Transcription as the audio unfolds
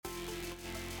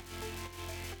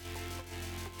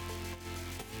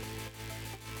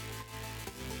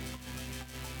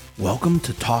Welcome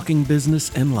to Talking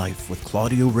Business and Life with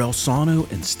Claudio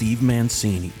and Steve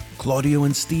Mancini. Claudio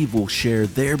and Steve will share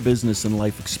their business and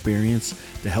life experience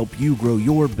to help you grow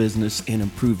your business and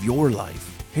improve your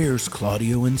life. Here's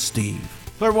Claudio and Steve.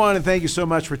 Hello, everyone, and thank you so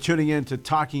much for tuning in to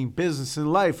Talking Business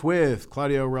and Life with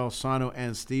Claudio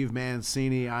and Steve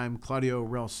Mancini. I'm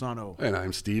Claudio. And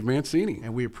I'm Steve Mancini.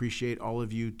 And we appreciate all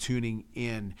of you tuning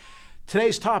in.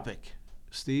 Today's topic,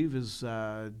 Steve, is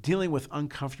dealing with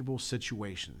uncomfortable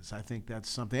situations. I think that's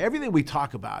something, everything we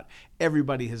talk about,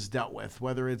 everybody has dealt with,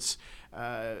 whether it's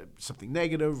something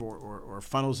negative or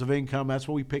funnels of income. That's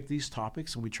why we pick these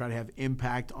topics, and we try to have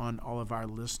impact on all of our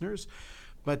listeners.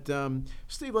 But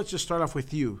Steve, let's just start off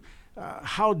with you.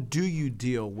 How do you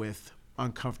deal with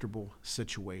uncomfortable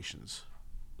situations?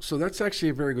 So that's actually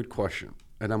a very good question,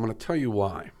 and I'm going to tell you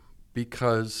why.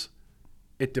 Because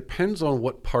it depends on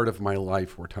what part of my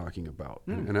life we're talking about,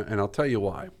 and I'll tell you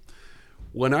why.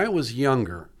 When I was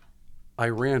younger, I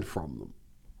ran from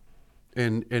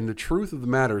them. And the truth of the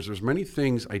matter is there's many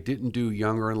things I didn't do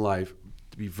younger in life,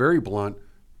 to be very blunt,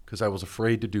 because I was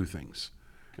afraid to do things.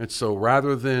 And so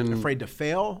rather than... Afraid to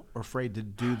fail or afraid to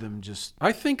do them just...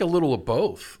 I think a little of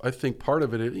both. I think part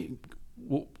of it,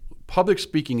 public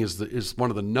speaking is one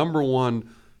of the number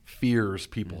one fears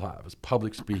people have, is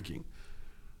public speaking.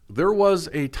 There was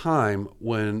a time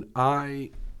when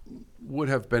I would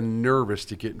have been nervous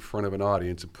to get in front of an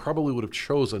audience and probably would have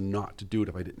chosen not to do it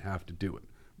if I didn't have to do it.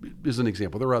 As an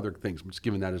example. There are other things. I'm just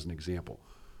giving that as an example.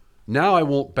 Now I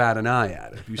won't bat an eye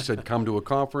at it. If you said, come to a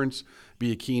conference,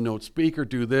 be a keynote speaker,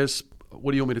 do this,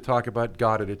 what do you want me to talk about?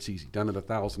 Got it, it's easy. Done it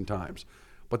 1,000 times.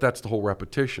 But that's the whole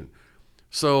repetition.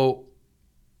 So,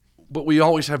 but we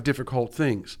always have difficult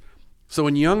things. So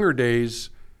in younger days,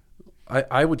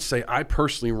 I would say I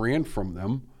personally ran from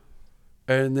them.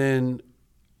 And then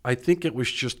I think it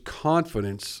was just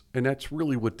confidence. And that's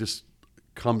really what this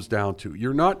comes down to.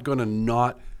 You're not going to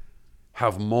not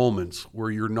have moments where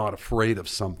you're not afraid of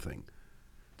something.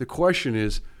 The question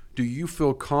is, do you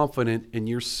feel confident in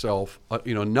yourself,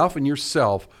 enough in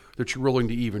yourself that you're willing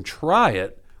to even try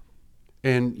it?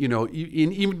 And,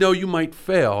 even though you might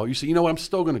fail, you say, you know what, I'm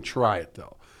still going to try it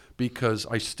though, because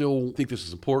I still think this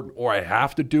is important, or I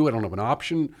have to do it. I don't have an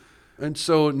option. And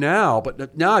so now I've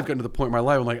gotten to the point in my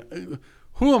life, I'm like,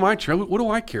 who am I? What do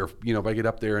I care if I get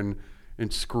up there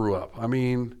and screw up? I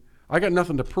mean, I got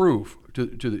nothing to prove to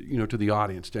the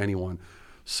audience, to anyone.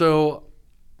 So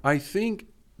I think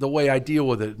the way I deal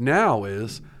with it now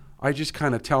is I just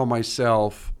kind of tell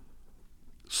myself,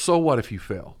 so what if you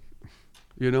fail?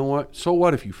 You know what? So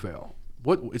what if you fail?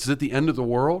 Is it the end of the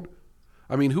world?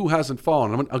 I mean, who hasn't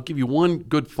fallen? I'll give you one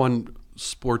good, fun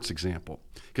sports example,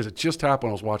 because it just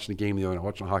happened. I was watching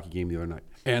a hockey game the other night,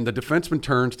 and the defenseman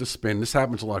turns to spin. This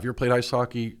happens a lot. If you ever played ice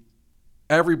hockey,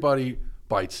 everybody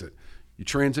bites it. You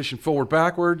transition forward,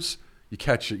 backwards, you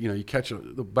catch it. You catch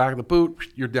the back of the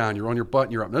boot, you're down. You're on your butt,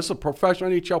 and you're up. And this is a professional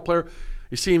NHL player.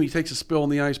 You see him, he takes a spill on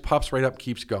the ice, pops right up,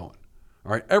 keeps going.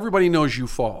 All right, everybody knows you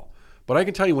fall. But I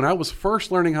can tell you, when I was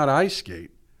first learning how to ice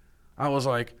skate, I was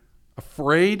like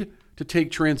afraid to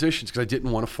take transitions because I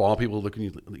didn't want to fall. People look at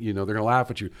you, they're going to laugh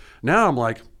at you. Now I'm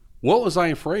like, what was I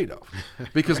afraid of?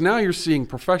 Because now you're seeing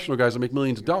professional guys that make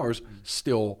millions of dollars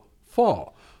still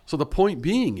fall. So the point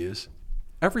being is,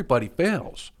 everybody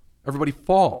fails. Everybody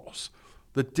falls.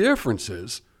 The difference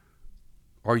is,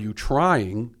 are you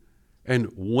trying? And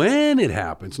when it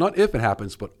happens, not if it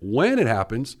happens, but when it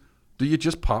happens, do you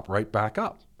just pop right back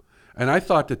up? And I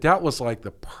thought that was like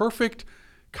the perfect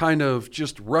kind of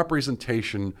just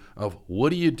representation of what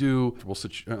do you do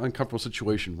in an uncomfortable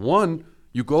situation. One,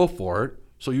 you go for it.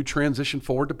 So you transition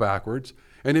forward to backwards.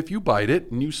 And if you bite it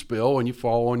and you spill and you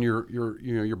fall on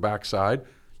your backside,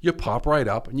 you pop right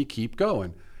up and you keep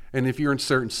going. And if you're in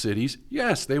certain cities,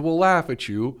 yes, they will laugh at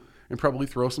you and probably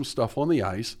throw some stuff on the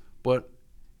ice, but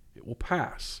it will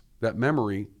pass. That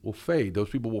memory will fade. Those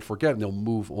people will forget and they'll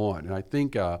move on. And I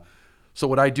think, so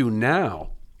what I do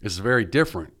now is very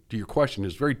different. To your question,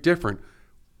 is very different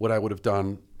what I would have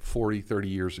done 40, 30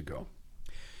 years ago.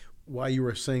 While you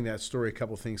were saying that story, a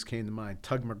couple of things came to mind.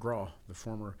 Tug McGraw, the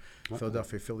former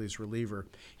Philadelphia Phillies reliever,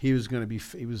 he was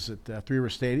at Three River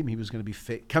Stadium. He was going to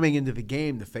be coming into the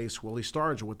game to face Willie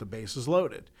Stargell with the bases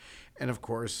loaded. And, of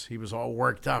course, he was all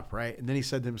worked up, right? And then he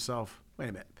said to himself, wait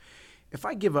a minute, if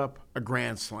I give up a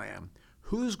grand slam,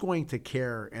 who's going to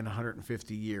care in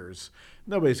 150 years?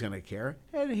 Nobody's going to care.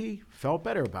 And he felt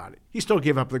better about it. He still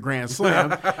gave up the grand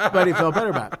slam, but he felt better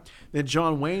about it. Then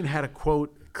John Wayne had a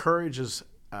quote, courage is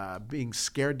being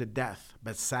scared to death,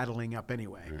 but saddling up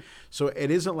anyway. Right. So it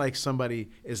isn't like somebody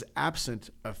is absent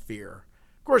of fear,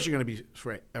 Of course you're going to be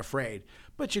afraid,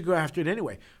 but you go after it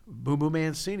anyway. Boom Boom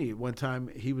Mancini, one time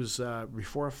he was,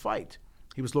 before a fight,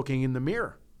 he was looking in the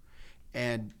mirror,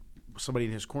 and somebody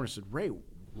in his corner said, "Ray,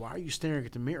 why are you staring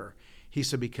at the mirror?" He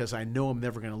said, "Because I know I'm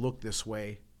never going to look this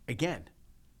way again."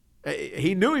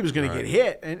 He knew he was going to get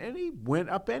hit, and he went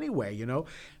up anyway, you know.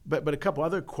 But a couple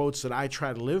other quotes that I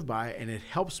try to live by, and it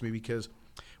helps me because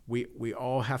we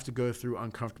all have to go through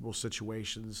uncomfortable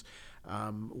situations,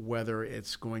 whether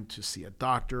it's going to see a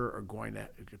doctor or going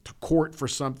to court for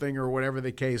something or whatever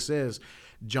the case is.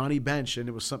 Johnny Bench, and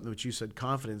it was something that you said,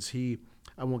 confidence.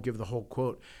 I won't give the whole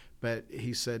quote, but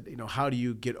he said, you know, how do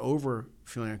you get over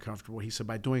feeling uncomfortable? He said,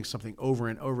 by doing something over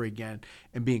and over again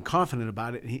and being confident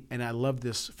about it. And I love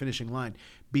this finishing line,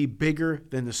 be bigger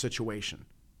than the situation.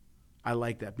 I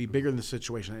like that. Be bigger than the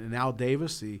situation. And Al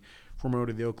Davis, the former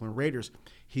owner of the Oakland Raiders,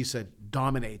 he said,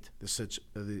 dominate the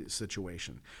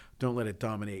situation. Don't let it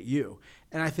dominate you.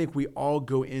 And I think we all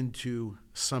go into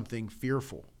something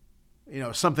fearful, you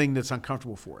know, something that's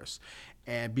uncomfortable for us.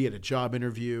 And be it a job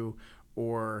interview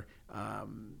or,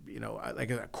 you know,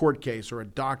 like a court case or a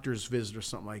doctor's visit or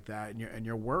something like that, and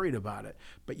you're worried about it,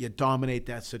 but you dominate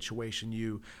that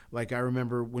situation. Like I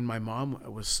remember when my mom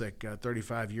was sick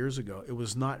 35 years ago, it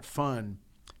was not fun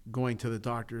going to the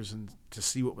doctors and to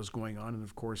see what was going on, and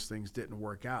of course things didn't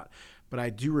work out. But I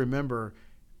do remember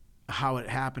how it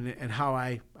happened and how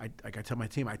like I tell my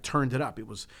team, I turned it up. It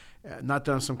was not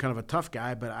that I'm some kind of a tough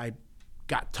guy, but I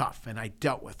got tough and I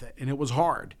dealt with it, and it was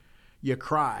hard. You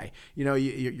cry, you know,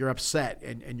 you're upset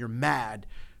and you're mad,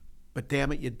 but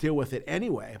damn it, you deal with it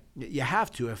anyway. You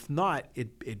have to. If not,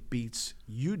 it beats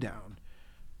you down.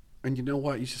 And you know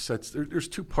what? You just said there's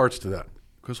two parts to that.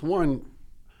 Because one,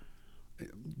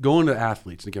 going to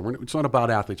athletes, and again, it's not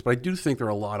about athletes, but I do think there are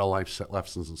a lot of life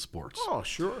lessons in sports. Oh,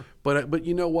 sure. But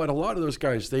you know what? A lot of those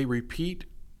guys, they repeat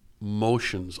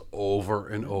motions over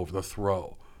and over. The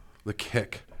throw, the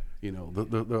kick, you know,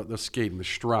 the skating, the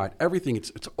stride, everything.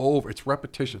 It's over. It's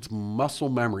repetition. It's muscle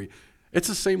memory. It's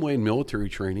the same way in military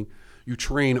training. You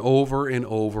train over and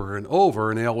over and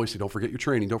over, and they always say, "Don't forget your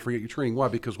training. Don't forget your training." Why?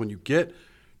 Because when you get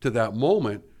to that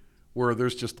moment where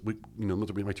there's just, you know,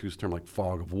 we might use the term like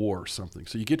fog of war or something.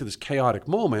 So you get to this chaotic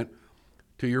moment.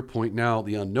 To your point, now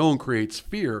the unknown creates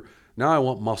fear. Now I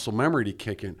want muscle memory to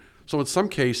kick in. So in some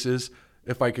cases,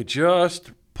 if I could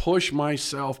just push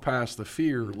myself past the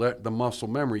fear, let the muscle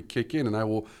memory kick in, and I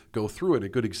will go through it. A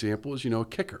good example is, you know, a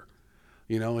kicker.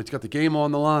 You know, it's got the game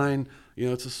on the line. You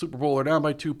know, it's a Super Bowl. They're down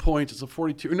by 2 points. It's a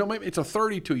 42. No, maybe it's a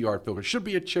 32-yard field goal. It should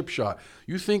be a chip shot.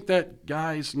 You think that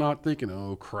guy's not thinking,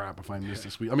 "Oh crap, if I miss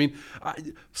this week." I mean,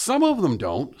 some of them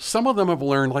don't. Some of them have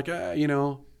learned, like, you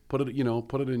know, put it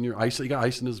in your ice. You got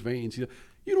ice in his veins. You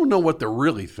don't know what they're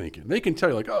really thinking. They can tell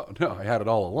you, like, "Oh no, I had it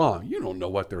all along." You don't know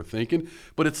what they're thinking,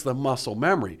 but it's the muscle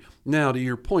memory. Now, to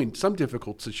your point, some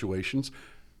difficult situations,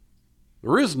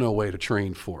 there is no way to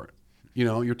train for it. You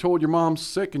know, you're told your mom's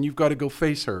sick and you've got to go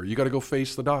face her. You got to go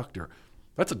face the doctor.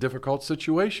 That's a difficult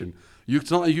situation. It's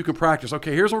not like you can practice.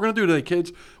 Okay, here's what we're going to do today,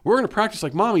 kids. We're going to practice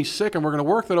like mommy's sick, and we're going to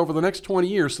work that over the next 20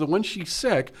 years so that when she's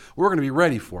sick, we're going to be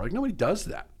ready for it. Like, nobody does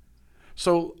that.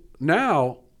 So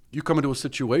now you come into a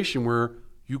situation where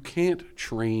you can't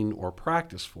train or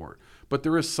practice for it, but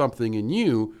there is something in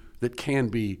you that can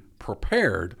be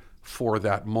prepared for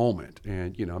that moment.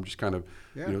 And, you know, I'm just kind of,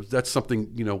 you know, that's something,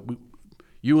 you know,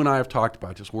 you and I have talked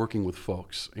about, just working with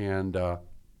folks and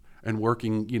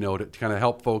working, you know, to kind of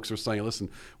help folks who are saying,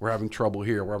 "Listen, we're having trouble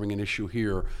here, we're having an issue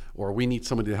here, or we need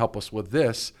somebody to help us with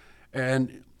this."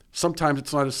 And sometimes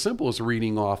it's not as simple as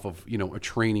reading off of, you know, a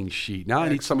training sheet. Now I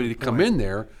need somebody to come in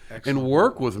there and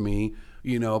work with me,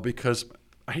 you know, because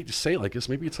I hate to say it like this,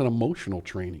 maybe it's an emotional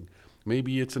training.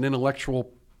 Maybe it's an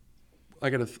intellectual. I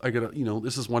gotta, you know,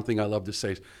 this is one thing I love to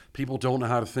say is people don't know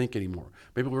how to think anymore.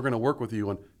 Maybe we're going to work with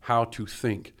you on how to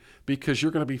think, because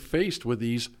you're going to be faced with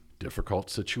these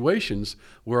difficult situations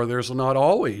where there's not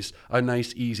always a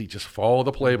nice, easy, just follow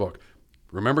the playbook.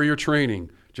 Remember your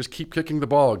training. Just keep kicking the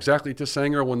ball exactly to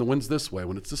Sanger when the wind's this way.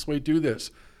 When it's this way, do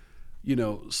this. You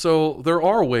know, so there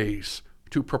are ways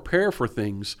to prepare for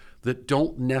things that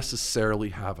don't necessarily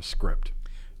have a script.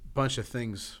 Bunch of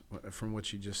things from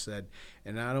what you just said,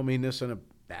 and I don't mean this in a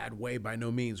bad way by no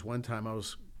means. One time I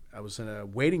was in a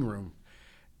waiting room,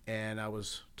 and I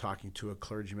was talking to a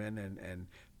clergyman, and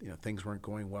you know, things weren't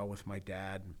going well with my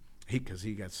dad, because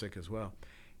he got sick as well,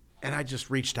 and I just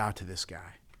reached out to this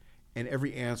guy, and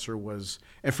every answer was,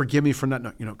 and forgive me for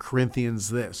not, you know, Corinthians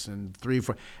this and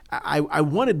 3-4. I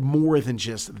wanted more than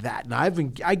just that. Now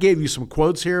I gave you some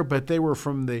quotes here, but they were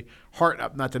from the heart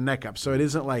up, not the neck up. So it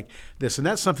isn't like this, and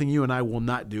that's something you and I will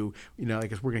not do. You know,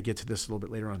 because we're going to get to this a little bit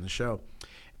later on in the show.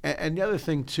 And the other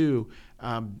thing too,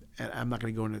 and I'm not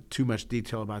going to go into too much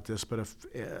detail about this, but if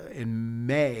in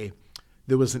May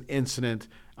there was an incident,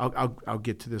 I'll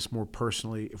get to this more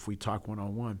personally if we talk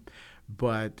one-on-one,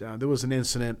 but there was an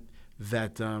incident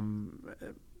that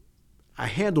I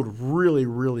handled really,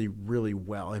 really, really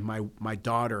well, and my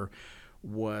daughter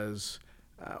was,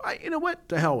 you know what,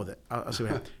 the hell with it. I'll say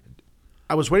what happened.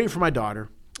 I was waiting for my daughter.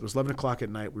 It was 11 o'clock at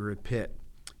night. We were at Pitt,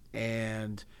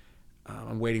 and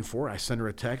I'm waiting for her. I sent her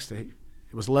a text. It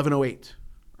was 11:08.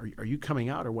 Are you coming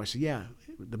out or what? I said, yeah,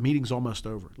 the meeting's almost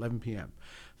over, 11 p.m.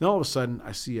 Then all of a sudden,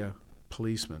 I see a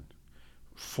policeman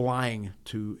flying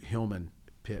to Hillman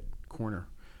Pitt corner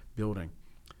building.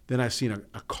 Then I seen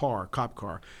a cop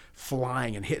car,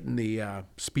 flying and hitting the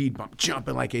speed bump,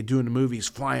 jumping like they do in the movies,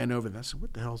 flying over. And I said,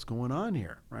 what the hell's going on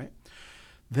here, right?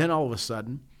 Then all of a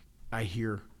sudden, I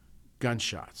hear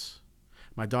gunshots.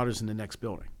 My daughter's in the next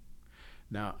building.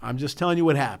 Now, I'm just telling you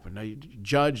what happened. Now, you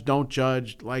judge, don't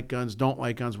judge, like guns, don't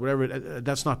like guns, whatever.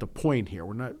 That's not the point here.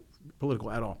 We're not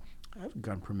political at all. I have a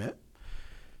gun permit.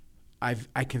 I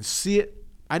can see it.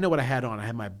 I know what I had on. I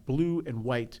had my blue and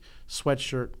white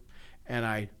sweatshirt, and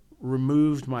I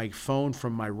removed my phone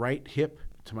from my right hip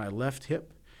to my left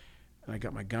hip, and I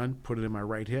got my gun, put it in my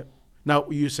right hip. Now,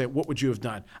 you say, what would you have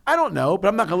done? I don't know, but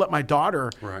I'm not going to let my daughter,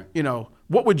 right.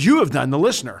 What would you have done, the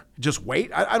listener? Just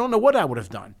wait? I don't know what I would have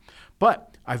done.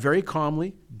 But I very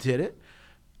calmly did it.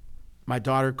 My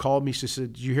daughter called me. She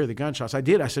said, did you hear the gunshots? I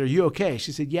did. I said, are you okay?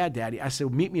 She said, yeah, Daddy. I said,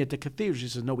 well, meet me at the cathedral. She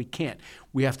said, no, we can't.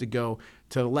 We have to go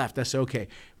to the left. I said, okay.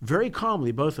 Very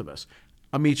calmly, both of us.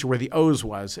 I'll meet you where the O's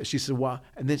was. She said, well,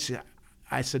 and then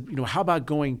I said, how about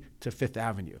going to Fifth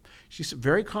Avenue? She said,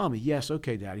 very calmly, yes,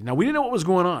 okay, Daddy. Now, we didn't know what was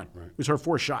going on. Right. It was her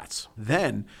 4 shots.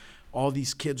 Then all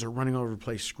these kids are running all over the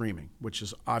place screaming, which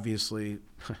is obviously,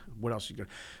 what else you got?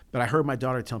 But I heard my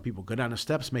daughter telling people, go down the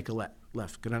steps, make a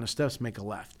left. Go down the steps, make a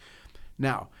left.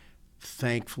 Now,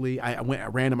 thankfully, I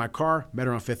ran to my car, met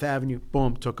her on Fifth Avenue,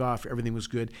 boom, took off, everything was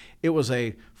good. It was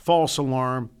a false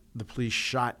alarm. The police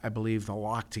shot, I believe, the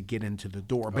lock to get into the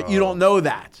door. But you don't know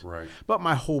that. Right. But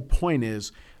my whole point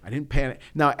is, I didn't panic.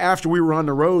 Now, after we were on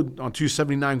the road on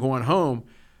 279 going home,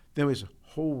 then we said,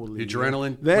 holy. The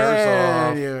adrenaline wears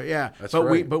off. Yeah. That's but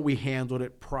right. we handled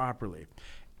it properly.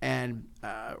 And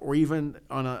or even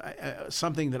on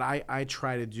something that I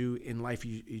try to do in life,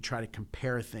 you try to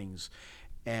compare things.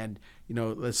 And,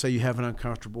 let's say you have an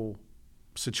uncomfortable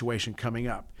situation coming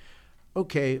up.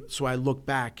 Okay, so I look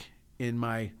back in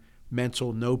my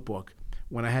mental notebook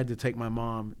when I had to take my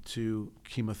mom to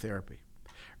chemotherapy,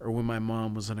 or when my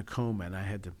mom was in a coma and I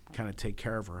had to kind of take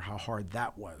care of her, how hard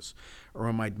that was, or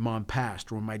when my mom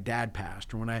passed, or when my dad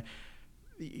passed, or when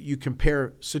you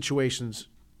compare situations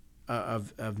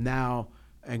of now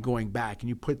and going back, and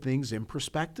you put things in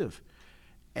perspective.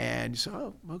 And you say,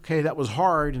 oh, okay, that was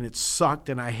hard, and it sucked,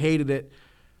 and I hated it,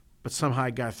 but somehow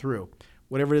I got through.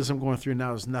 Whatever it is I'm going through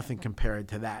now is nothing compared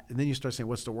to that. And then you start saying,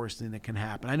 what's the worst thing that can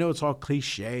happen? I know it's all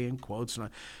cliche and quotes,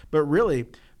 but really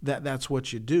that's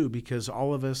what you do, because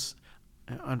all of us,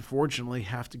 unfortunately,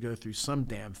 have to go through some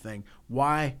damn thing.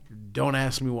 Why? Don't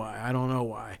ask me why. I don't know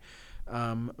why.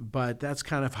 But that's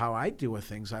kind of how I deal with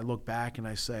things. I look back and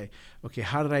I say, okay,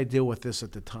 how did I deal with this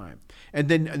at the time? And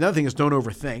then another thing is, don't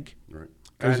overthink. Right.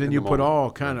 Because then you put all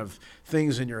kind of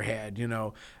things in your head,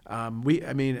 Well,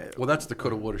 that's the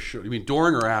coulda, woulda, shoulda. You mean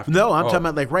during or after? No, I'm talking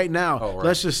about like right now. Oh, right.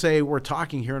 Let's just say we're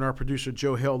talking here, and our producer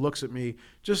Joe Hill looks at me,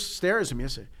 just stares at me. I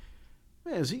say,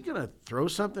 "Man, is he gonna throw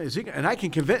something? Is he?" And I can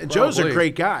convince. Joe's a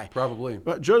great guy. Probably.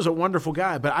 But Joe's a wonderful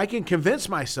guy. But I can convince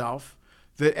myself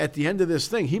that at the end of this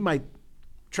thing, he might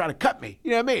try to cut me. You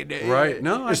know what I mean? Right.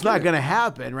 No, it's not going to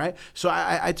happen, right? So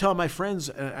I tell my friends,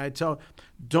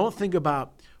 don't think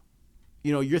about.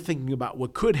 You're thinking about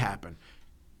what could happen.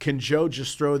 Can Joe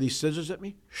just throw these scissors at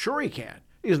me? Sure he can.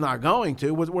 He's not going to.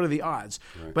 What are the odds?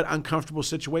 Right. But uncomfortable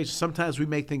situations, sometimes we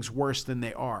make things worse than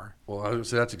they are. Well, I would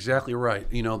say that's exactly right.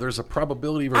 There's a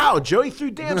probability. Ow, Joey threw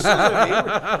damn scissors at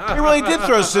me. He really did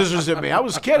throw scissors at me. I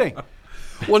was kidding.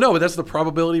 Well, no, but that's the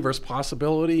probability versus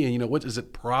possibility. And, what is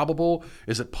it probable?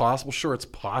 Is it possible? Sure, it's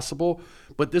possible.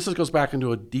 But this goes back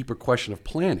into a deeper question of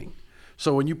planning.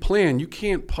 So when you plan, you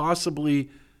can't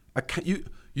possibly...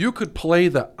 You could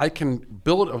play I can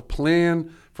build a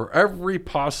plan for every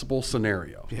possible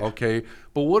scenario, okay?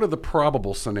 But what are the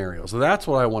probable scenarios? That's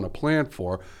what I want to plan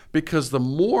for, because the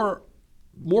more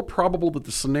probable that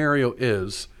the scenario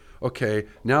is, okay,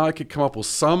 now I could come up with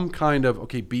some kind of,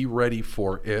 be ready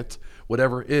for it,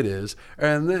 whatever it is.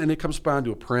 And then it comes down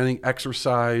to a planning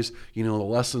exercise, the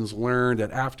lessons learned,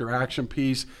 that after action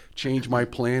piece, change my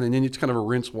plan, and then it's kind of a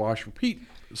rinse, wash, repeat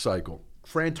cycle.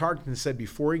 Fran Tarkenton said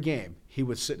before a game, he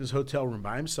would sit in his hotel room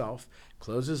by himself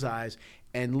close his eyes,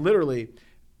 and literally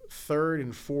 3rd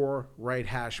and 4 right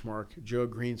hash mark, Joe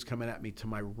Green's coming at me to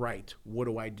my right. What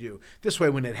do I do? This way,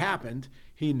 when it happened,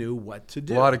 he knew what to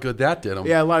do. A lot of good that did him.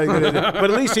 Yeah, a lot of good.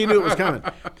 But at least he knew it was coming.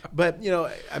 But, you know,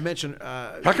 I mentioned...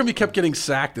 How come he kept getting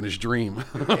sacked in his dream?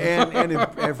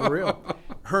 and for real,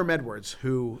 Herm Edwards,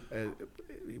 who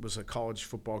he was a college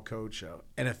football coach,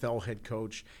 NFL head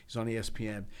coach. He's on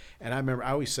ESPN. And I remember,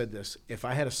 I always said this, if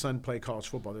I had a son play college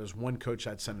football, there was one coach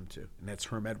I'd send him to, and that's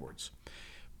Herm Edwards.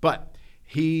 But...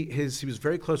 He was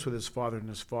very close with his father, and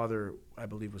his father, I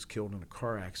believe, was killed in a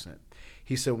car accident.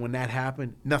 He said, when that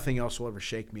happened, nothing else will ever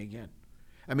shake me again.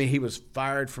 I mean, he was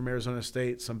fired from Arizona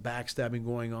State, some backstabbing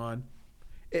going on.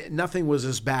 Nothing was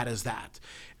as bad as that.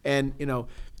 And, you know,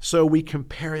 so we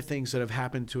compare things that have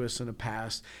happened to us in the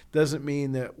past. Doesn't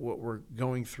mean that what we're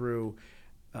going through,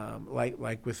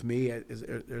 like with me,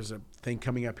 there's a thing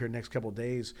coming up here next couple of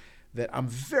days that I'm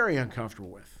very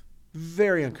uncomfortable with.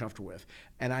 Very uncomfortable with.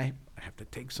 And I have to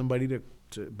take somebody to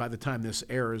by the time this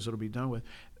airs, it'll be done with.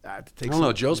 I have to take I don't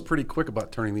know. Joe's pretty quick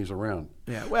about turning these around.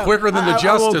 Yeah, well, quicker than the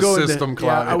justice system,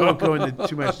 Claudio. Yeah, I won't go into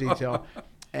too much detail.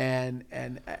 And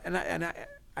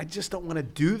I just don't want to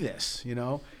do this, you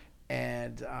know.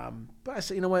 And but I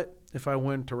say, you know what? If I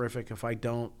win, terrific. If I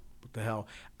don't, what the hell?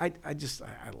 I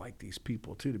like these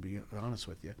people too, to be honest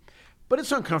with you. But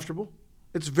it's uncomfortable.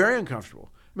 It's very uncomfortable.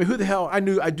 I mean, who the hell? I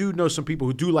do know some people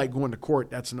who do like going to court.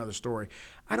 That's another story.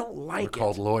 I don't like it. They're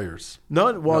called lawyers. No,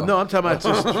 I'm talking about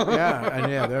just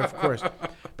there of course.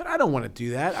 But I don't want to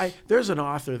do that. There's an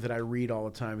author that I read all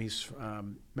the time. He's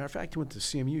matter of fact, he went to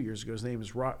CMU years ago. His name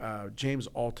is James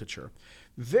Altucher.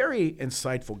 Very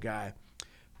insightful guy.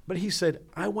 But he said,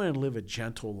 I want to live a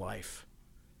gentle life.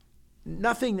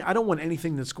 Nothing. I don't want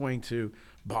anything that's going to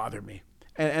bother me.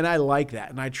 And I like that,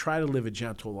 and I try to live a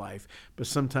gentle life, but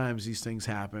sometimes these things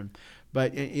happen.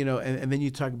 But, you know, and then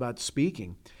you talk about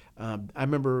speaking. I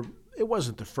remember it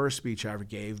wasn't the first speech I ever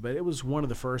gave, but it was one of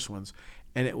the first ones,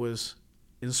 and it was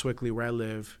in Swickley where I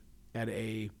live at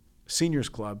a seniors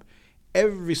club.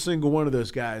 Every single one of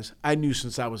those guys I knew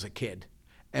since I was a kid,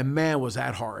 and man, was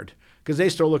that hard because they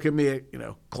still look at me, you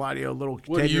know, Claudio, little 10-year-old.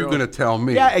 What are you going to tell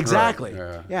me? Yeah, exactly.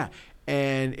 Right. Yeah.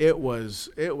 And it was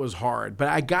hard, but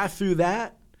I got through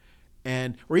that,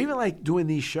 or even like doing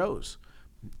these shows.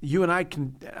 You and I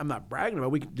can. I'm not bragging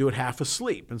about. We can do it half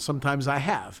asleep, and sometimes I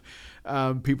have.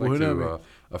 People like who know to me.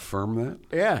 Affirm that.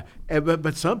 Yeah,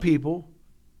 but some people,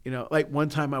 you know, like one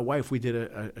time my wife, we did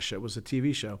a show. It was a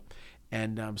TV show,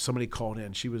 and somebody called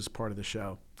in. She was part of the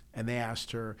show, and they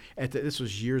asked her. This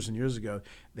was years and years ago.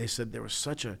 They said there was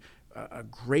such a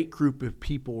great group of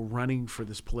people running for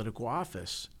this political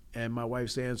office. And my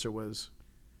wife's answer was,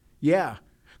 yeah,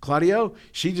 Claudio,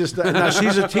 she just, now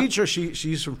she's a teacher.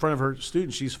 She's in front of her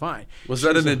students. She's fine. Was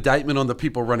that an indictment on the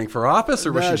people running for office,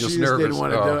 or was she just nervous? Didn't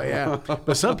want to do it, yeah.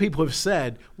 But some people have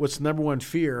said what's the number one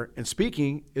fear in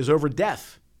speaking is over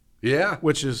death. Yeah.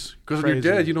 Which is because when you're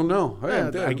dead, you don't know. Hey, yeah,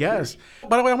 I'm dead. I guess.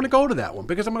 By the way, I'm going to go to that one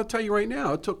because I'm going to tell you right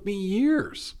now, it took me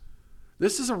years.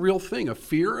 This is a real thing. A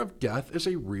fear of death is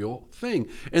a real thing.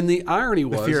 And the irony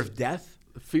was... The fear of death?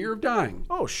 The fear of dying.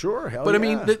 Oh, sure. Hell but yeah. I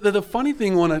mean, the funny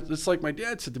thing, it's like my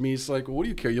dad said to me, it's like, well, what do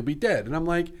you care? You'll be dead. And I'm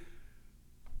like,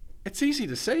 it's easy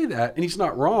to say that. And he's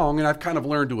not wrong. And I've kind of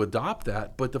learned to adopt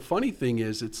that. But the funny thing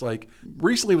is, it's like,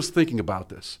 recently I was thinking about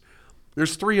this.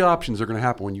 There's 3 options that are going to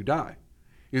happen when you die.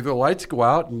 Either the lights go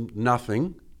out and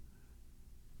nothing.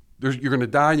 You're going to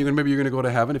die and maybe you're going to go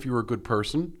to heaven if you were a good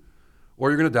person. Or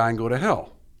you're going to die and go to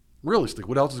hell. Realistically,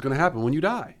 what else is going to happen when you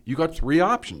die? You got 3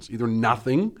 options. Either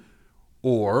nothing,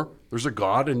 or there's a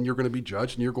God and you're going to be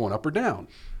judged and you're going up or down.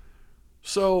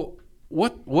 So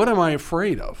what am I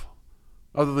afraid of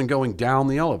other than going down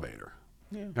the elevator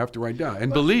after I die?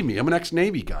 And believe me, I'm an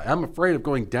ex-Navy guy. I'm afraid of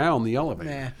going down the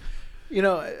elevator. Nah. You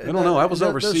know, I don't know. I was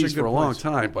overseas for a long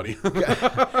time, buddy.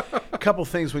 A couple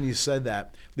things when you said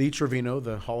that. Lee Trevino,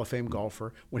 the Hall of Fame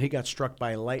golfer, when he got struck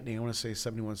by lightning, I want to say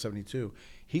 71, 72,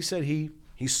 he said he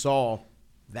saw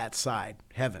that side,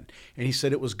 heaven, and he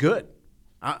said it was good.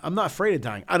 I'm not afraid of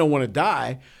dying. I don't want to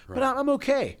die, but I'm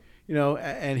okay. You know,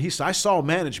 and he said, I saw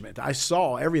management. I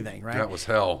saw everything, right? That was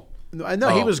hell. No,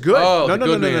 he was good.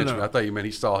 No. I thought you meant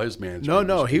he saw his management.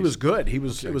 No, he was good. It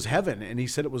was heaven, and he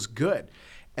said it was good.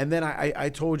 And then I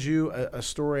told you a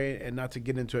story, and not to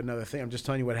get into another thing, I'm just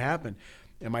telling you what happened.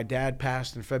 And my dad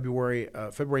passed in February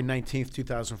 19th,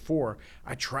 2004.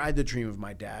 I tried to dream of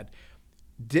my dad.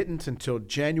 Didn't until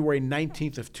January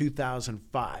 19th of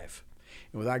 2005.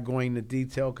 And without going into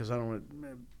detail, because I don't want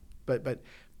to, but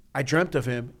I dreamt of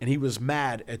him, and he was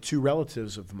mad at 2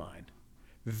 relatives of mine.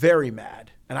 Very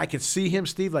mad. And I could see him,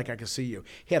 Steve, like I could see you.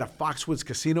 He had a Foxwoods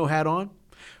Casino hat on.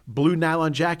 blue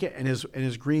nylon jacket, and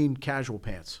his green casual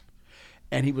pants.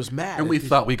 And he was mad. And we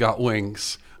thought we got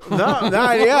wings. No,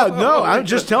 I'm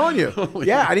just telling you.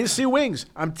 Yeah, I didn't see wings.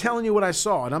 I'm telling you what I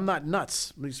saw, and I'm not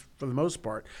nuts, at least for the most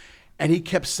part. And he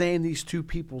kept saying these two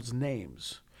people's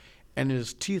names. And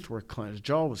his teeth were clenched, his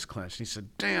jaw was clenched. And he said,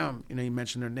 damn, he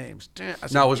mentioned their names. Damn. I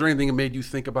said, now, was there anything that made you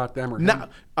think about them or him? No,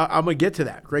 I'm going to get to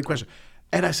that. Great question.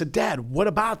 And I said, Dad, what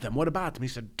about them? What about them? He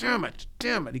said, damn it.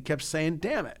 He kept saying,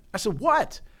 damn it. I said,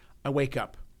 what? I wake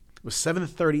up. It was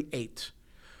 7:38.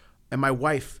 And my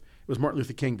wife, it was Martin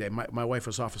Luther King Day. My wife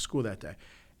was off of school that day.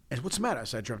 And what's the matter? I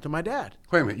said, I dreamt of my dad.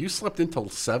 Wait a minute. You slept until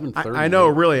 7:30? I know,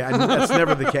 really. That's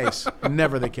never the case.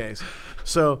 Never the case.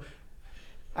 So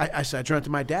I said, I dreamt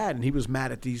of my dad, and he was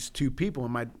mad at these two people.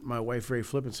 And my wife, very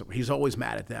flippant, said, he's always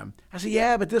mad at them. I said,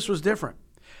 yeah, but this was different.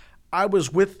 I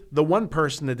was with the one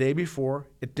person the day before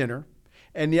at dinner,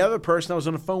 and the other person I was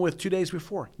on the phone with 2 days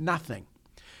before. Nothing.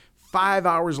 5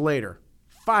 hours later,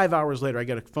 I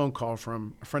got a phone call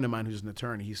from a friend of mine who's an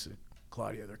attorney. He said,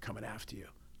 Claudio, they're coming after you.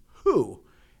 Who?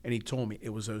 And he told me it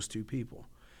was those two people.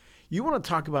 You want to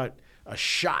talk about a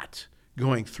shot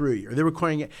going through you. They were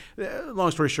calling it,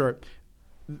 long story short,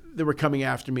 they were coming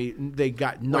after me. They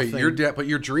got nothing. Wait, but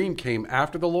your dream came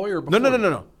after the lawyer or before?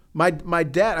 No. My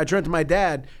dad, I dreamt of my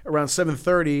dad around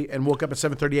 7:30 and woke up at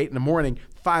 7:38 in the morning.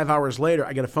 5 hours later,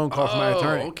 I got a phone call from my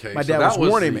attorney. Okay. My dad was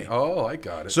warning me. Oh, I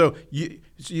got it. So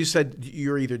you said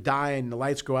you're either dying, the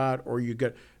lights go out, or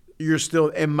you're still,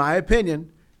 in my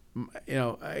opinion,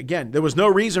 again, there was no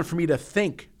reason for me to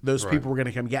think those people were going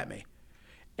to come get me.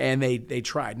 And they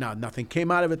tried. Now, nothing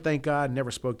came out of it, thank God.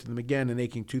 Never spoke to them again. An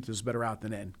aching tooth is better out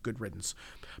than in. Good riddance.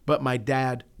 But my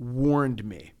dad warned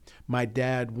me.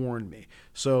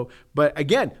 So, but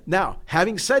again, now,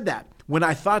 having said that, when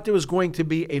I thought there was going to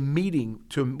be a meeting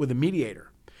with a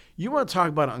mediator, you want to talk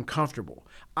about uncomfortable.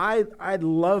 I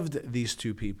loved these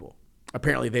two people.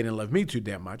 Apparently, they didn't love me too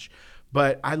damn much.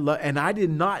 But I did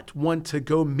not want to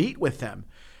go meet with them.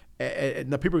 And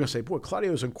now people are going to say, boy,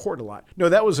 Claudio was in court a lot. No,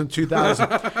 that was in 2000.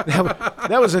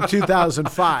 that was in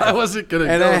 2005. I wasn't going to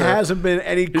go there. And there hasn't been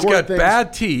any He's court got things.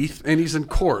 bad teeth, and he's in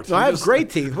court. No, I have great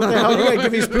teeth. What the hell? You got to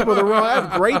give these people the wrong. I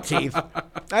have great teeth.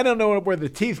 I don't know where the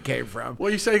teeth came from.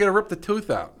 Well, you say you got to rip the tooth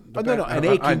out. No. An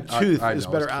aching tooth is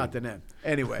better out than in.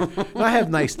 Anyway, I have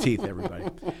nice teeth, everybody.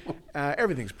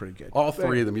 Everything's pretty good. All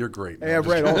three of them, you're great. Yeah,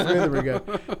 right. All three of them are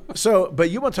good. So, but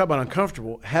you want to talk about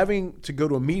uncomfortable. Having to go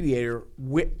to a mediator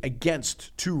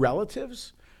against two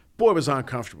relatives, boy, it was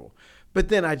uncomfortable. But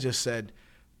then I just said,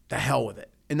 the hell with it.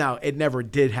 And now it never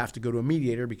did have to go to a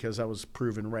mediator because I was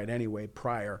proven right anyway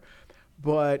prior.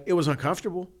 But it was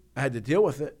uncomfortable. I had to deal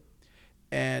with it.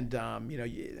 And,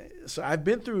 so I've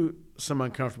been through some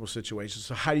uncomfortable situations.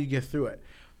 So how do you get through it?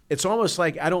 It's almost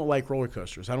like I don't like roller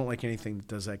coasters. I don't like anything that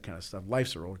does that kind of stuff.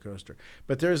 Life's a roller coaster.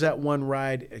 But there's that one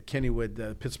ride at Kennywood,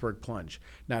 the Pittsburgh Plunge.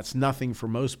 Now, it's nothing for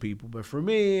most people, but for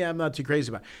me, I'm not too crazy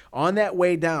about it. On that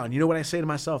way down, you know what I say to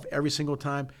myself every single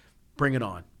time? Bring it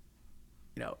on.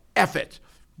 F it.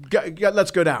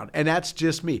 Let's go down. And that's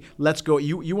just me. Let's go.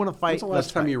 You want to fight? When's the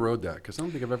last time you rode that? Because I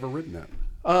don't think I've ever ridden that.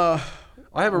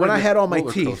 When I had all my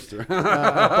teeth,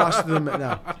 I busted them.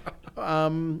 No,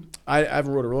 I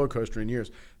haven't rode a roller coaster in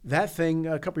years. That thing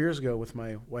a couple years ago with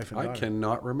my wife and daughter. I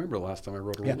cannot remember the last time I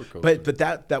rode a roller coaster. But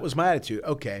that was my attitude.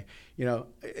 Okay,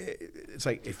 it's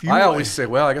like if you. I always say,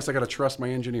 well, I guess I got to trust my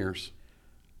engineers.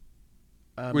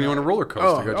 When you're on a roller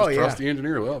coaster, you got to trust the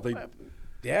engineer. Well, they.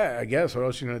 Yeah, I guess. What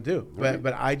else are you going to do? Right.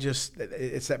 But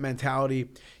it's that mentality,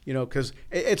 because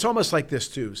it's almost like this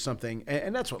too, something,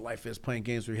 and that's what life is, playing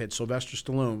games where you had Sylvester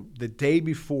Stallone the day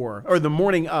before, or the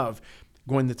morning of,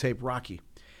 going to tape Rocky.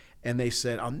 And they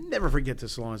said, I'll never forget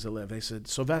this as long as I live. They said,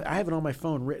 Sylvester, I have it on my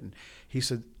phone written. They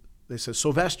said,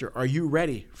 Sylvester, are you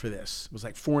ready for this? It was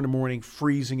like 4 a.m,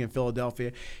 freezing in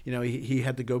Philadelphia. He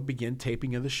had to go begin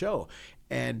taping of the show.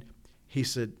 And he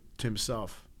said to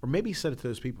himself, or maybe he said it to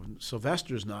those people,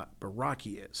 Sylvester's not, but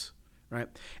Rocky is, right?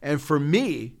 And for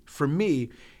me,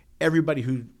 everybody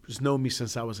who's known me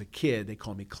since I was a kid, they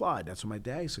call me Claude. That's what my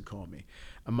dad used to call me,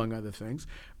 among other things.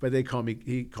 But he called me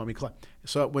Claude.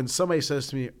 So when somebody says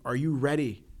to me, are you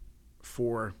ready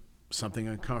for something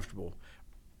uncomfortable?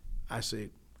 I say,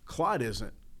 Claude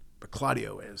isn't, but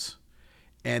Claudio is.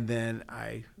 And then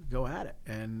I go at it.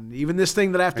 And even this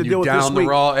thing that I have to deal with this week. You down the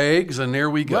raw eggs, and there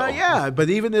we go. Well, yeah,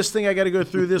 but even this thing I got to go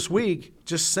through this week,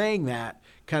 just saying that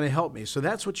kind of helped me. So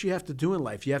that's what you have to do in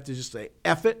life. You have to just say,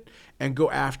 F it, and go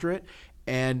after it.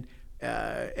 And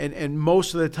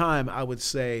most of the time, I would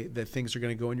say that things are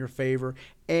going to go in your favor.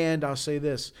 And I'll say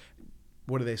this.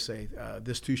 What do they say?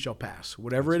 This too shall pass.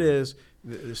 Whatever it is,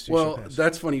 this too shall pass. Well,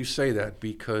 that's funny you say that,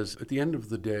 because at the end of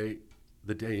the day,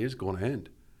 the day is going to end.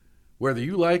 Whether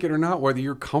you like it or not, whether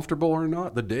you're comfortable or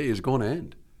not, the day is going to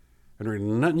end. And there's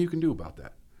nothing you can do about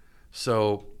that.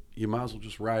 So you might as well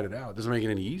just ride it out. It doesn't make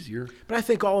it any easier. But I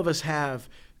think all of us have,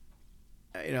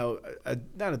 not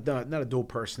a dual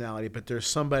personality, but there's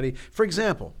somebody. For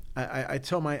example, I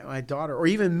tell my daughter, or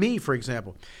even me, for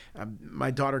example,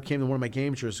 my daughter came to one of my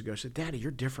games years ago. She said, "Daddy,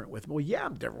 you're different with me." Well, yeah,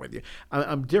 I'm different with you.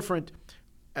 I'm different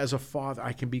as a father.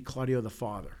 I can be Claudio the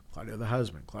father, Claudio the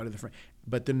husband, Claudio the friend,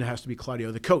 but then there has to be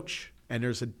Claudio the coach. And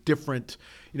there's a different,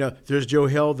 there's Joe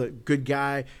Hill, the good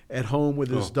guy at home with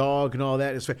his dog and all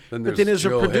that. But then there's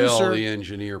a producer, Hill, the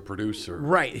engineer producer.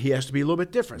 Right. He has to be a little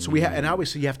bit different. So and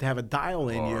obviously you have to have a dial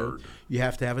in you. Hard. You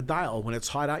have to have a dial. When it's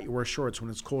hot out, you wear shorts. When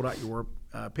it's cold out, you wear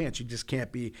pants. You just can't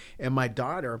be. And my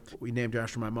daughter, we named her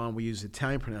after my mom. We use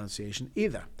Italian pronunciation,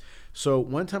 Ida. So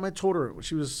one time I told her,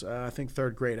 she was, I think,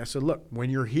 third grade. I said, look, when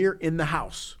you're here in the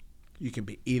house, you can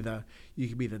be Ida. You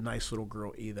can be the nice little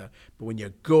girl Ida. But when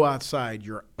you go outside,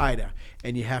 you're Ida.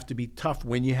 And you have to be tough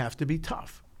when you have to be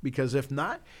tough. Because if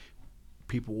not,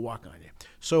 people will walk on you.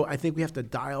 So I think we have to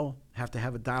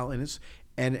have a dial in us.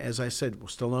 And as I said,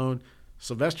 Stallone,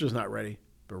 Sylvester's not ready,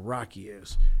 but Rocky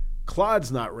is.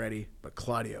 Claude's not ready, but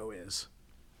Claudio is.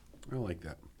 I like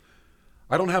that.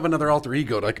 I don't have another alter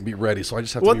ego that I can be ready, so I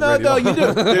just have to be ready. Well, no, you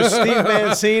do. There's Steve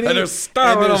Mancini. And there's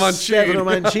Stefano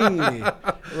Mancini.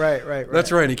 Right.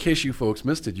 That's right. In case you folks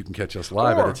missed it, you can catch us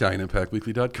live at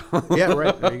ItalianImpactWeekly.com. Yeah,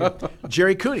 right. There you go.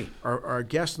 Jerry Cooney, our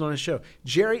guest on the show.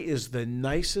 Jerry is the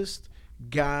nicest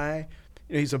guy.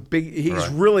 He's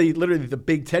really literally the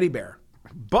big teddy bear.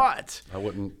 But I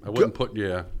wouldn't put.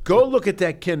 Go look at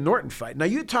that Ken Norton fight. Now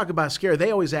you talk about scare.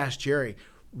 They always ask Jerry,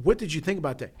 what did you think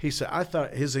about that? He said,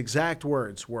 his exact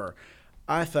words were,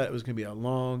 I thought it was going to be a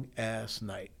long-ass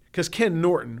night. Because Ken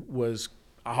Norton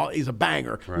he's a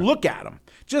banger. Right. Look at him.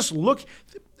 Just look.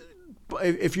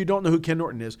 If you don't know who Ken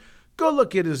Norton is, go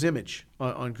look at his image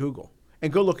on Google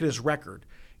and go look at his record.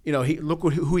 Look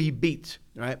who he beat,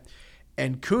 right?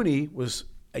 And Cooney was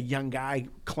a young guy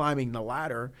climbing the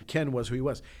ladder. Ken was who he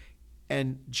was.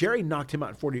 And Jerry knocked him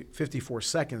out in 54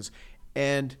 seconds.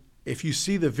 And if you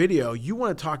see the video, you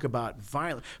want to talk about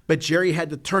violence. But Jerry had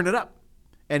to turn it up.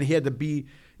 And he had to be,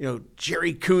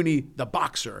 Jerry Cooney, the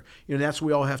boxer. That's what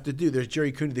we all have to do. There's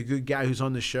Jerry Cooney, the good guy who's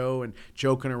on the show and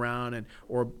joking around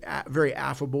or very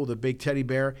affable, the big teddy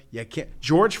bear. You can't.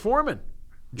 George Foreman.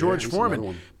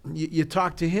 You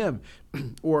talk to him.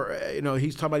 Or,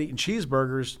 he's talking about eating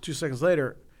cheeseburgers. 2 seconds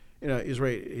later, he's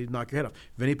ready. He'd knock your head off.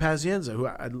 Vinny Pazienza, who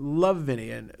I love Vinny,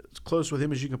 and as close with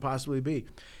him as you can possibly be.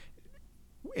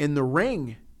 In the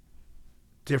ring,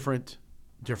 different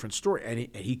story, and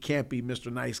he can't be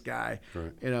Mr. Nice Guy,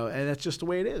 right. And that's just the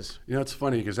way it is. It's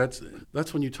funny because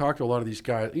that's when you talk to a lot of these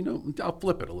guys. I'll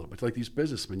flip it a little bit, like these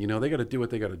businessmen. They got to do what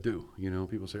they got to do.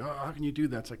 People say, "Oh, how can you do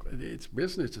that?" It's like it's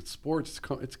business, it's sports,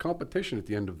 it's competition at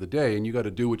the end of the day, and you got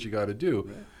to do what you got to do.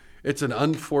 Right. It's an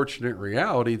unfortunate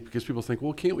reality because people think,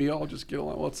 "Well, can't we all just get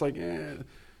along?" Well, it's like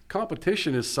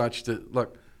competition is such that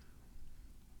look.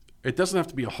 It doesn't have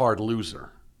to be a hard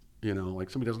loser. Like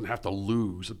somebody doesn't have to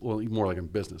lose. Well, more like in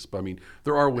business. But I mean,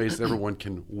 there are ways that everyone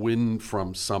can win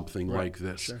from something like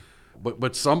this. Sure.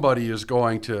 But somebody is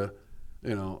going to,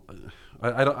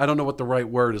 I don't know what the right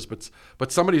word is,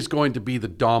 but somebody's going to be the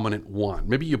dominant one.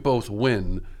 Maybe you both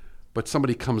win, but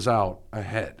somebody comes out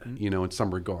ahead, in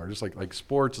some regard. Just like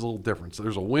sports is a little different. So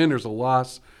there's a win, there's a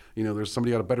loss. There's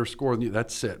somebody got a better score than you.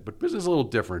 That's it. But business is a little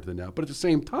different than that. But at the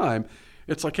same time,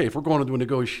 it's like, hey, if we're going into a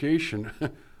negotiation,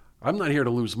 I'm not here to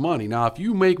lose money. Now, if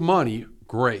you make money,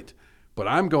 great. But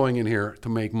I'm going in here to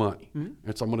make money. Mm-hmm.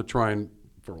 And so I'm going to try and,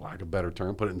 for lack of a better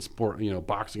term, put it in sport,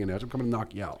 boxing and that. I'm coming to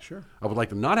knock you out. Sure. I would like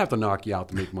to not have to knock you out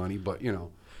to make money, but,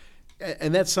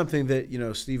 And that's something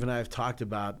that, Steve and I have talked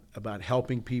about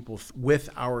helping people with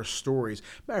our stories.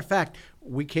 Matter of fact,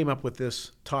 we came up with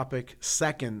this topic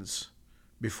seconds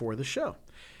before the show.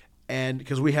 And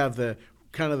because we have the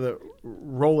kind of the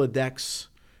Rolodex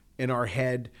in our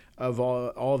head of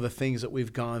all the things that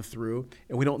we've gone through,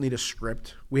 and we don't need a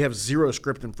script. We have zero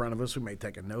script in front of us. We may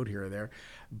take a note here or there,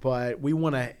 but we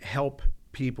want to help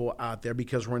people out there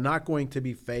because we're not going to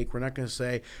be fake. We're not going to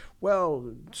say,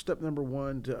 well, step number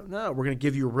one. No, we're going to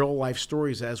give you real life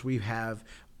stories as we have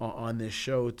on this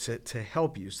show to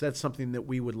help you. So that's something that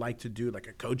we would like to do, like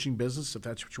a coaching business, if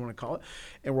that's what you want to call it.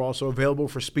 And we're also available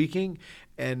for speaking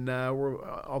and we're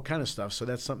all kind of stuff. So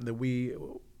that's something that we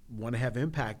want to have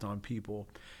impact on people.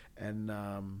 And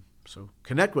so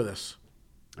connect with us.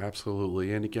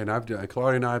 Absolutely. And again,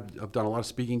 Claudia and I have done a lot of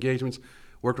speaking engagements,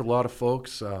 worked with a lot of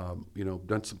folks,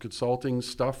 done some consulting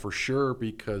stuff for sure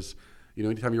because,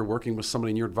 anytime you're working with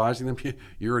somebody and you're advising them,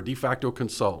 you're a de facto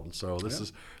consultant. So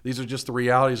these are just the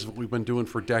realities of what we've been doing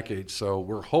for decades. So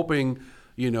we're hoping,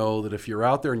 that if you're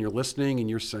out there and you're listening and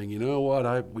you're saying, you know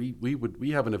what,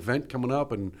 we have an event coming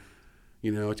up and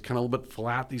it's kind of a little bit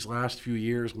flat these last few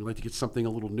years. We'd like to get something a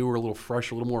little newer, a little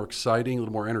fresher, a little more exciting, a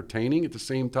little more entertaining at the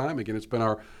same time. Again, it's been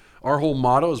our whole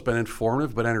motto has been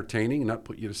informative but entertaining, and not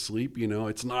put you to sleep.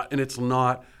 It's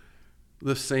not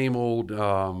the same old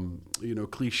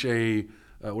cliche.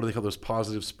 What do they call those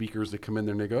positive speakers that come in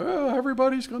there and they go, oh,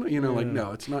 everybody's gonna,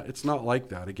 no, it's not like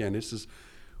that. Again,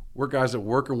 we're guys that are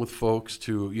working with folks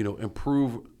to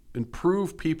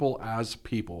improve people as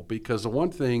people, because the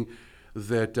one thing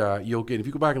that you'll get if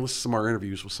you go back and listen to some of our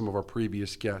interviews with some of our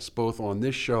previous guests, both on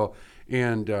this show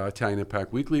and Italian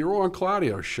Impact Weekly or on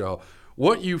Claudio's show,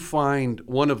 what you find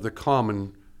one of the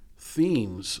common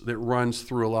themes that runs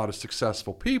through a lot of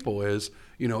successful people is,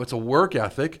 it's a work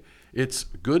ethic, it's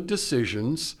good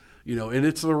decisions, and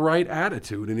it's the right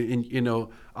attitude. And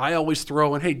I always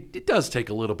throw in, hey, it does take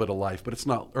a little bit of life, but it's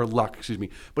not, or luck,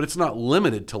 but it's not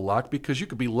limited to luck, because you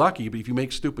could be lucky, but if you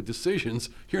make stupid decisions,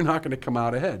 you're not going to come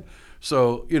out ahead.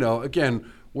 So,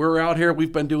 again, we're out here,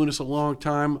 we've been doing this a long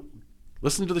time.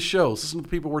 Listen to the shows, listen to the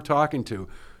people we're talking to.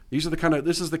 This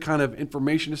is the kind of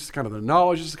information, this is the kind of the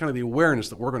knowledge, this is kind of the awareness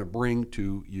that we're going to bring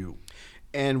to you.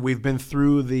 And we've been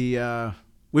through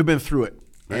it.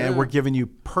 And we're giving you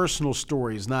personal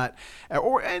stories,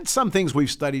 and some things we've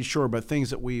studied, sure, but things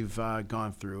that we've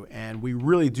gone through. And we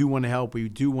really do want to help. We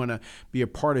do want to be a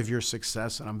part of your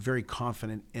success, and I'm very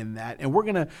confident in that. And we're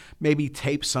going to maybe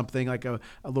tape something like a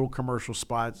little commercial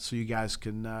spot so you guys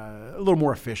can, a little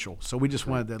more official. So we just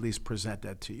wanted to at least present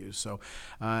that to you. So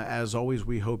as always,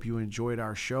 we hope you enjoyed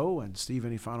our show. And Steve,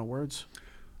 any final words?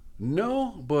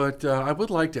 No, but I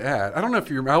would like to add. I don't know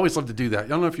if I always love to do that. I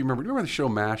don't know if you remember. Do you remember the show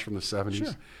MASH from the 70s?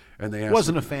 Sure. And they asked,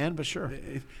 wasn't a fan, but sure.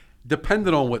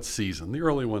 Depended on what season. The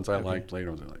early ones I liked, later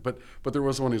ones I liked. But there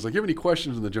was one. He's like, "You have any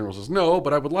questions?" And the general says, "No,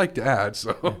 but I would like to add."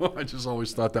 So I just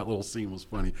always thought that little scene was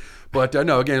funny. But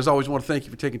no, again, as always, I want to thank you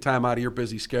for taking time out of your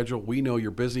busy schedule. We know you're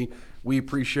busy. We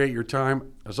appreciate your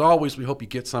time. As always, we hope you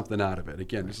get something out of it.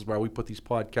 Again, this is why we put these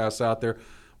podcasts out there.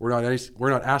 We're not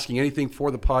asking anything for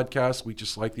the podcast. We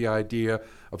just like the idea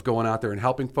of going out there and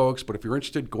helping folks. But if you're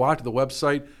interested, go out to the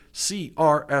website,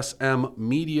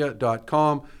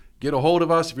 crsmmedia.com. Get a hold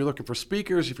of us if you're looking for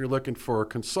speakers, if you're looking for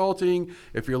consulting,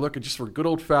 if you're looking just for good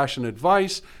old-fashioned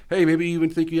advice. Hey, maybe you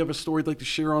even think you have a story you'd like to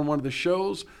share on one of the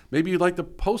shows. Maybe you'd like to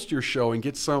post your show and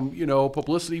get some,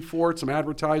 publicity for it, some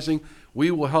advertising. We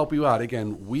will help you out.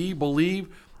 Again, we believe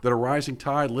that a rising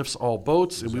tide lifts all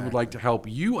boats, and we would like to help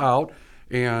you out.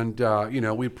 And,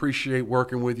 we appreciate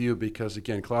working with you because,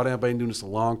 again, Claudio and I have been doing this a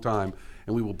long time,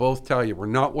 and we will both tell you we're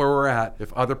not where we're at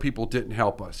if other people didn't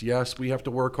help us. Yes, we have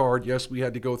to work hard. Yes, we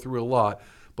had to go through a lot.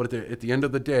 But at the end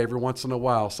of the day, every once in a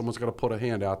while, someone's got to put a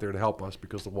hand out there to help us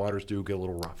because the waters do get a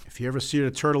little rough. If you ever see a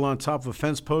turtle on top of a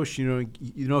fence post, you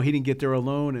know he didn't get there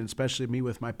alone, and especially me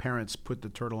with my parents put the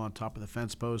turtle on top of the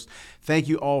fence post. Thank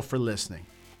you all for listening.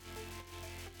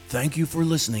 Thank you for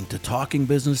listening to Talking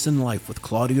Business and Life with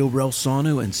Claudio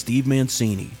Relsano and Steve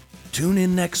Mancini. Tune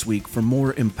in next week for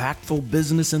more impactful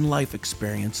business and life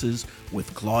experiences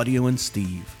with Claudio and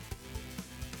Steve.